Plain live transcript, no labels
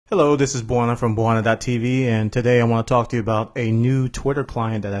Hello, this is Bwana from Bwana.tv, and today I want to talk to you about a new Twitter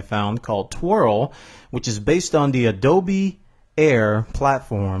client that I found called Twhirl, which is based on the Adobe Air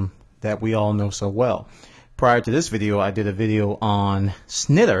platform that we all know so well. Prior to this video, I did a video on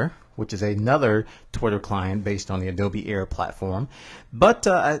Snitter, which is another Twitter client based on the Adobe Air platform. But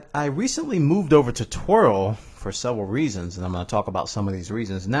I recently moved over to Twhirl for several reasons, and I'm going to talk about some of these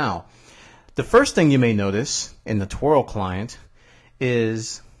reasons now. The first thing you may notice in the Twhirl client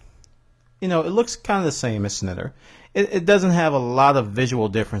is, it looks kind of the same as Snitter. It doesn't have a lot of visual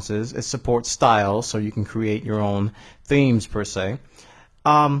differences. It supports styles, so you can create your own themes per se.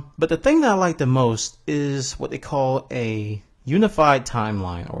 But the thing that I like the most is what they call a unified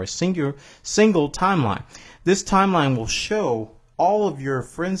timeline, or a single timeline. This timeline will show all of your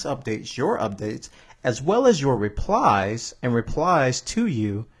friends' updates, your updates, as well as your replies and replies to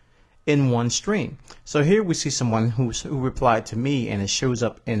you in one stream. So here we see someone who replied to me, and it shows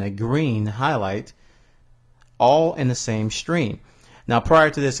up in a green highlight, all in the same stream. Now, prior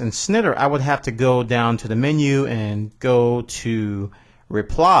to this in Snitter, I would have to go down to the menu and go to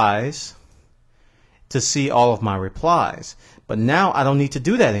replies to see all of my replies. But now I don't need to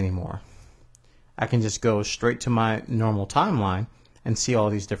do that anymore. I can just go straight to my normal timeline and see all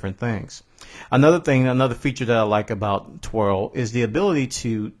these different things. Another feature that I like about Twhirl is the ability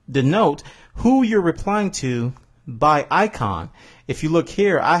to denote who you're replying to by icon. If you look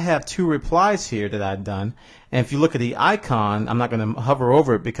here, I have 2 replies here that I've done, and if you look at the icon, I'm not going to hover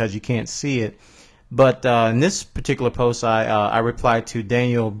over it because you can't see it, but in this particular post I replied to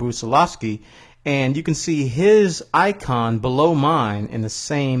Daniel Brusilowski, and you can see his icon below mine in the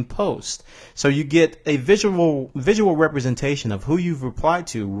same post. So you get a visual representation of who you've replied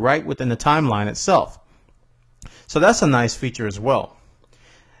to right within the timeline itself. So that's a nice feature as well.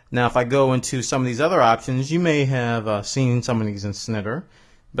 Now, if I go into some of these other options, you may have seen some of these in Snitter,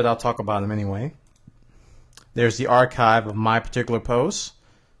 but I'll talk about them anyway. There's the archive of my particular post.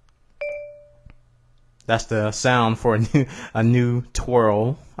 That's the sound for a new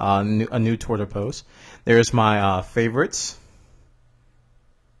Twhirl, a new Twitter post. There's my favorites.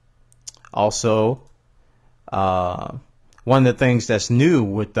 Also, one of the things that's new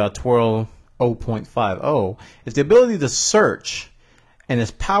with Twhirl 0.50 is the ability to search, and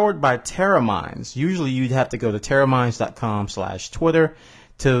it's powered by Terramines. Usually you'd have to go to terramines.com/Twitter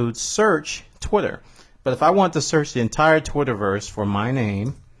to search Twitter. But if I want to search the entire Twitterverse for my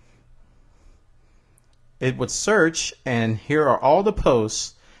name, it would search, and here are all the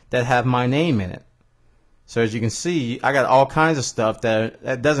posts that have my name in it. So as you can see, I got all kinds of stuff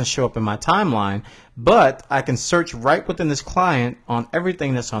that doesn't show up in my timeline, but I can search right within this client on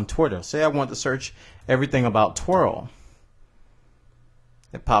everything that's on Twitter. Say I want to search everything about Twhirl.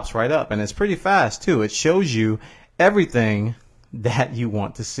 It pops right up, and it's pretty fast too. It shows you everything that you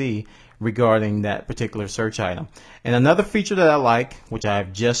want to see regarding that particular search item. And another feature that I like, which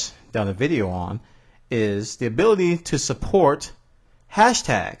I've just done a video on, is the ability to support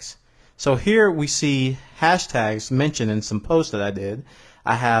hashtags. So here we see hashtags mentioned in some posts that I did.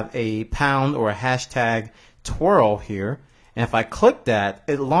 I have a pound or a hashtag Twhirl here, and if I click that,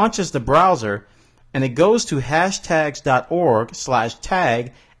 it launches the browser and it goes to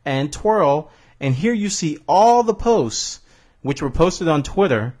hashtags.org/tag and Twhirl, and here you see all the posts which were posted on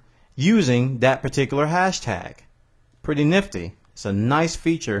Twitter using that particular hashtag. Pretty nifty. It's a nice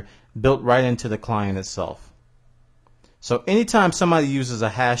feature built right into the client itself. So anytime somebody uses a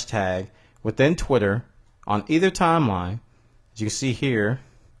hashtag within Twitter on either timeline, as you can see here,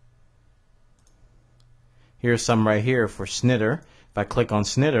 here's some right here for Snitter. If I click on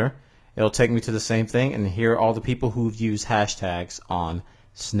Snitter, it'll take me to the same thing, and here are all the people who've used hashtags on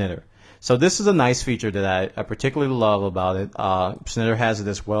Snitter. So this is a nice feature that I particularly love about it. Snitter has it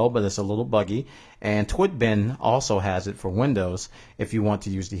as well, but it's a little buggy. And TwitBin also has it for Windows if you want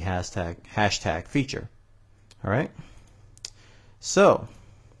to use the hashtag feature. All right. So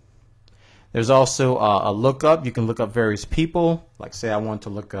there's also a lookup. You can look up various people. Like say I want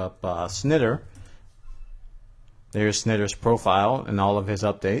to look up Snitter. There's Snitter's profile and all of his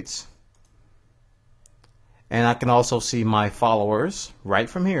updates. And I can also see my followers right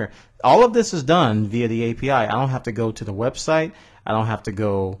from here. All of this is done via the API. I don't have to go to the website. I don't have to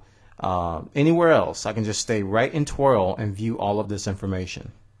go anywhere else. I can just stay right in Twhirl and view all of this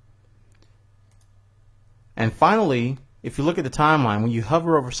information. And finally, if you look at the timeline, when you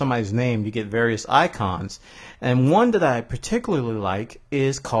hover over somebody's name, you get various icons. And one that I particularly like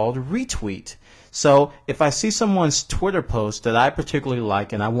is called retweet. So if I see someone's Twitter post that I particularly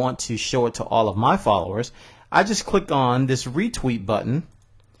like and I want to show it to all of my followers, I just click on this retweet button,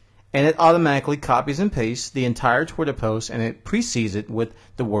 and it automatically copies and pastes the entire Twitter post, and it precedes it with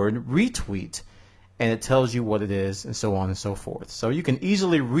the word retweet, and it tells you what it is, and so on and so forth. So you can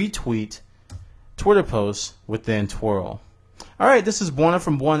easily retweet Twitter posts within Twhirl. All right, this is Bwana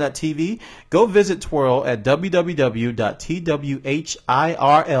from Bwana.tv. Go visit Twhirl at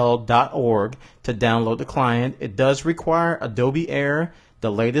www.twhirl.org to download the client. It does require Adobe Air,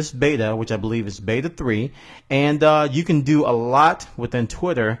 the latest beta, which I believe is beta 3, and you can do a lot within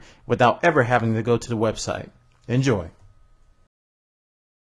Twitter without ever having to go to the website. Enjoy.